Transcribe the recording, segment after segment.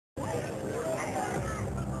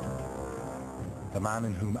The man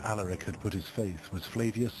in whom Alaric had put his faith was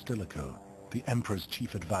Flavius Stilico, the Emperor's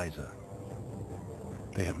chief advisor.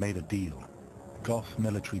 They had made a deal. Goth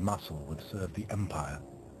military muscle would serve the Empire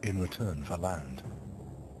in return for land.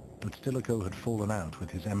 But Stilico had fallen out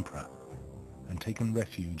with his Emperor and taken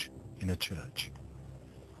refuge in a church.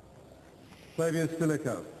 Flavius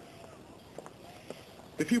Stilico,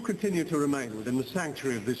 if you continue to remain within the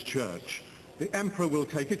sanctuary of this church, the Emperor will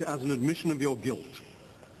take it as an admission of your guilt,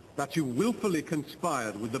 that you willfully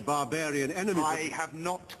conspired with the barbarian enemies. I have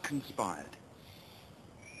not conspired.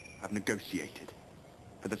 I've negotiated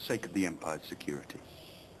for the sake of the Empire's security.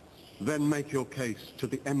 Then make your case to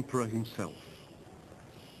the Emperor himself.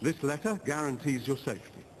 This letter guarantees your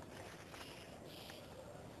safety.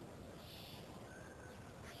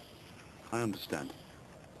 I understand.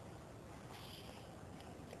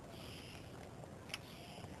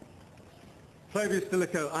 Flavius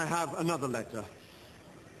Stilico, I have another letter.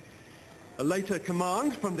 A later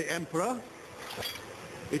command from the Emperor.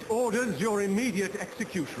 It orders your immediate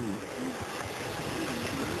execution.